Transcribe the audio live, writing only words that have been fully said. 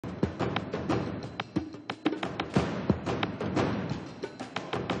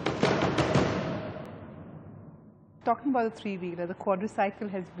Talking about the three-wheeler, the quadricycle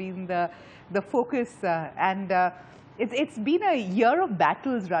has been the focus, it's been a year of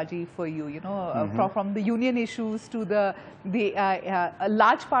battles, Rajiv, for you. You know, from the union issues to a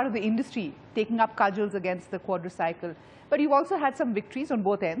large part of the industry taking up cudgels against the quadricycle. But you've also had some victories on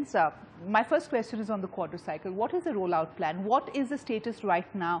both ends. My first question is on the quadricycle. What is the rollout plan? What is the status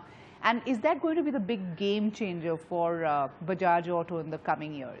right now? And is that going to be the big game changer for Bajaj Auto in the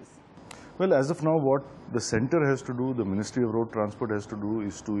coming years? Well, as of now, what the centre has to do, the Ministry of Road Transport has to do,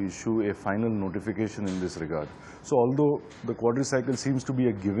 is to issue a final notification in this regard. So, although the quadricycle seems to be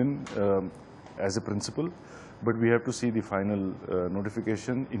a given as a principle, but we have to see the final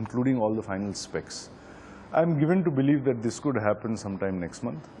notification, including all the final specs. I am given to believe that this could happen sometime next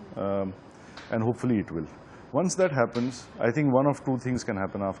month, and hopefully it will. Once that happens, I think one of two things can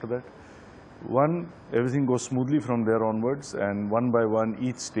happen after that. One, everything goes smoothly from there onwards, and one by one,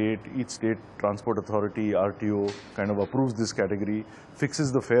 each state transport authority, RTO, kind of approves this category,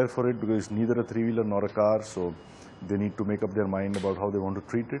 fixes the fare for it, because it's neither a three-wheeler nor a car, so they need to make up their mind about how they want to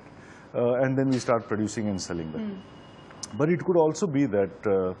treat it, and then we start producing and selling them. But it could also be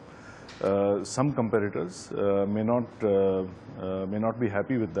that some competitors may not be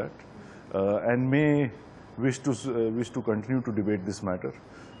happy with that, and may wish to continue to debate this matter.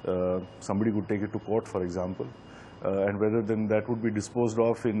 Somebody could take it to court, for example, and whether then that would be disposed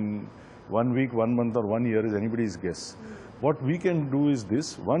of in 1 week, 1 month or 1 year is anybody's guess. What we can do is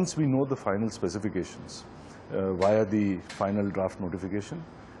this: once we know the final specifications via the final draft notification,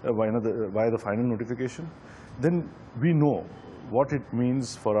 via the final notification, then we know what it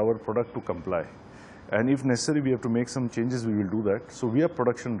means for our product to comply. And if necessary, we have to make some changes, we will do that. So we are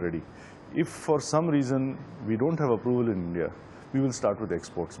production ready. If for some reason we don't have approval in India, we will start with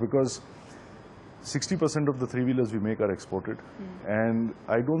exports, because 60% of the three-wheelers we make are exported, and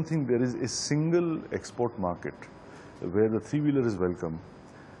I don't think there is a single export market where the three-wheeler is welcome,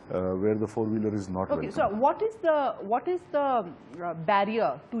 where the four-wheeler is not welcome. Okay, so what is the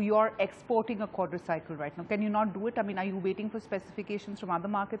barrier to your exporting a quadricycle right now? Can you not do it? I mean, are you waiting for specifications from other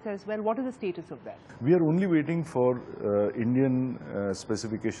markets as well? What is the status of that? We are only waiting for Indian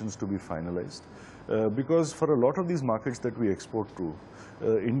specifications to be finalized, because for a lot of these markets that we export to,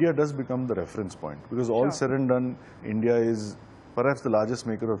 India does become the reference point, because all said and done, India is perhaps the largest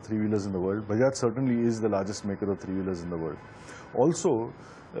maker of three-wheelers in the world. Bajaj certainly is the largest maker of three-wheelers in the world. Also,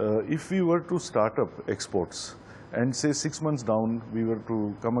 if we were to start up exports and say 6 months down we were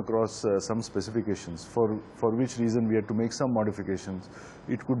to come across some specifications for which reason we had to make some modifications,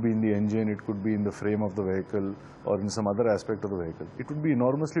 it could be in the engine, it could be in the frame of the vehicle or in some other aspect of the vehicle, it would be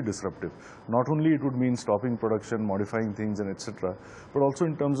enormously disruptive. Not only it would mean stopping production, modifying things and etc., but also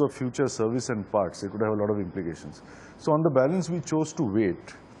in terms of future service and parts, it would have a lot of implications. So on the balance, we chose to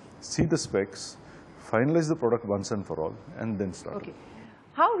wait, see the specs, finalize the product once and for all, and then start. Okay.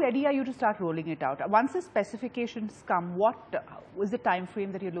 How ready are you to start rolling it out? Once the specifications come, what is the time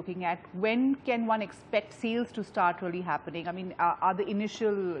frame that you're looking at? When can one expect sales to start really happening? I mean, are the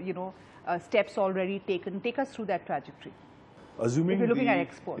initial, steps already taken? Take us through that trajectory. Assuming if you're looking at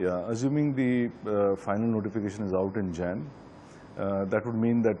export. Yeah, assuming the final notification is out in Jan, that would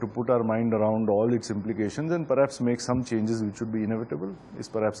mean that to put our mind around all its implications and perhaps make some changes which would be inevitable is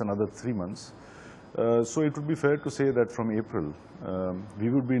perhaps another 3 months. So it would be fair to say that from April, we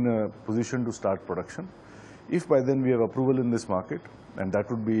would be in a position to start production. If by then we have approval in this market, and that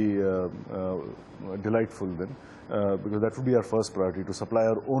would be delightful then, because that would be our first priority, to supply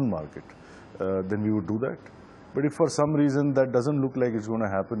our own market, then we would do that. But if for some reason that doesn't look like it's going to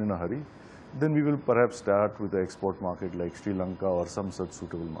happen in a hurry, then we will perhaps start with the export market like Sri Lanka or some such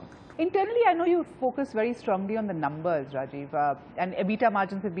suitable market. Internally, I know you focus very strongly on the numbers, Rajiv, and EBITDA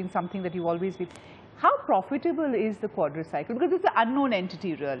margins have been something that you've always been. How profitable is the quadricycle? Because it's an unknown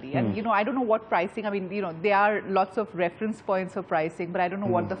entity, really. And, I don't know what pricing, I mean, there are lots of reference points for pricing, but I don't know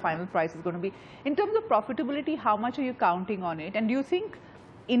what the final price is going to be. In terms of profitability, how much are you counting on it? And do you think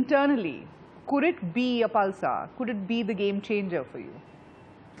internally, could it be a Pulsar? Could it be the game changer for you?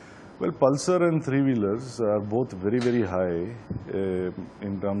 Well, Pulsar and three-wheelers are both very, very high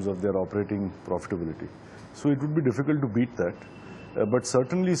in terms of their operating profitability. So it would be difficult to beat that. But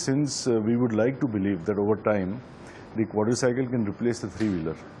certainly, since we would like to believe that over time the quadricycle can replace the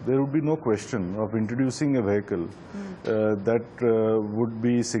three-wheeler, there would be no question of introducing a vehicle that would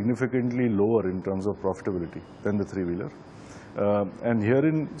be significantly lower in terms of profitability than the three-wheeler. And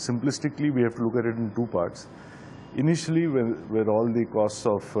herein, simplistically, we have to look at it in two parts. Initially, where all the costs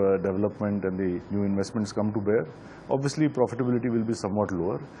of development and the new investments come to bear, obviously profitability will be somewhat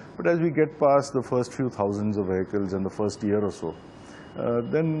lower. But as we get past the first few thousands of vehicles and the first year or so,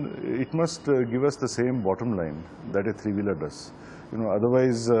 then it must give us the same bottom line that a three-wheeler does.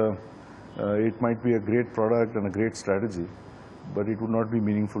 Otherwise, it might be a great product and a great strategy, but it would not be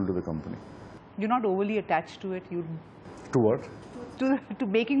meaningful to the company. You're not overly attached to it. To what? To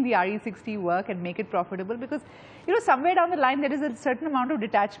making the RE60 work and make it profitable, because somewhere down the line there is a certain amount of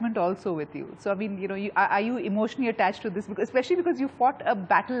detachment also with you. So I mean, are you emotionally attached to this? Especially because you fought a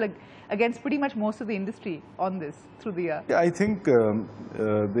battle against pretty much most of the industry on this through the year. Yeah, I think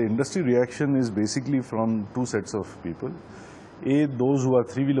the industry reaction is basically from two sets of people. A, those who are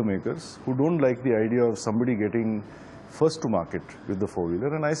three-wheeler makers who don't like the idea of somebody getting first to market with the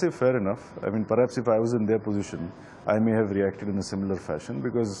four-wheeler, and I say fair enough. I mean, perhaps if I was in their position, I may have reacted in a similar fashion,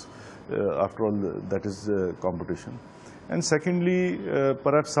 because after all, that is competition. And secondly,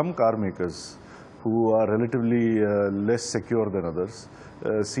 perhaps some car makers who are relatively less secure than others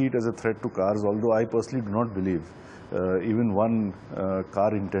see it as a threat to cars, although I personally do not believe even one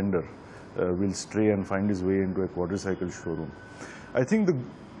car intender will stray and find his way into a quadricycle showroom. I think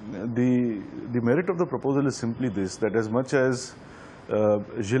the merit of the proposal is simply this, that as much as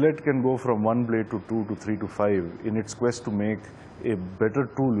Gillette can go from 1 blade to 2 to 3 to 5 in its quest to make a better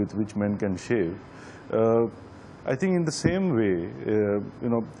tool with which men can shave, I think in the same way,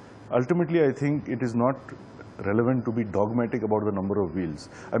 ultimately I think it is not relevant to be dogmatic about the number of wheels.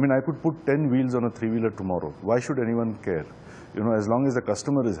 I mean, I could put 10 wheels on a three-wheeler tomorrow. Why should anyone care? As long as the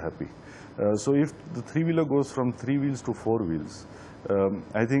customer is happy. So if the three-wheeler goes from 3 wheels to 4 wheels,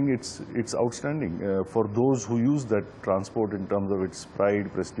 I think it's outstanding for those who use that transport in terms of its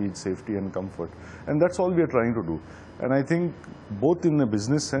pride, prestige, safety and comfort. And that's all we are trying to do. And I think both in a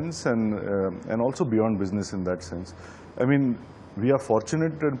business sense and also beyond business in that sense. I mean, we are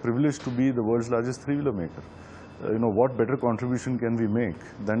fortunate and privileged to be the world's largest three-wheeler maker. What better contribution can we make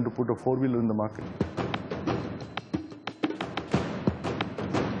than to put a four-wheeler in the market?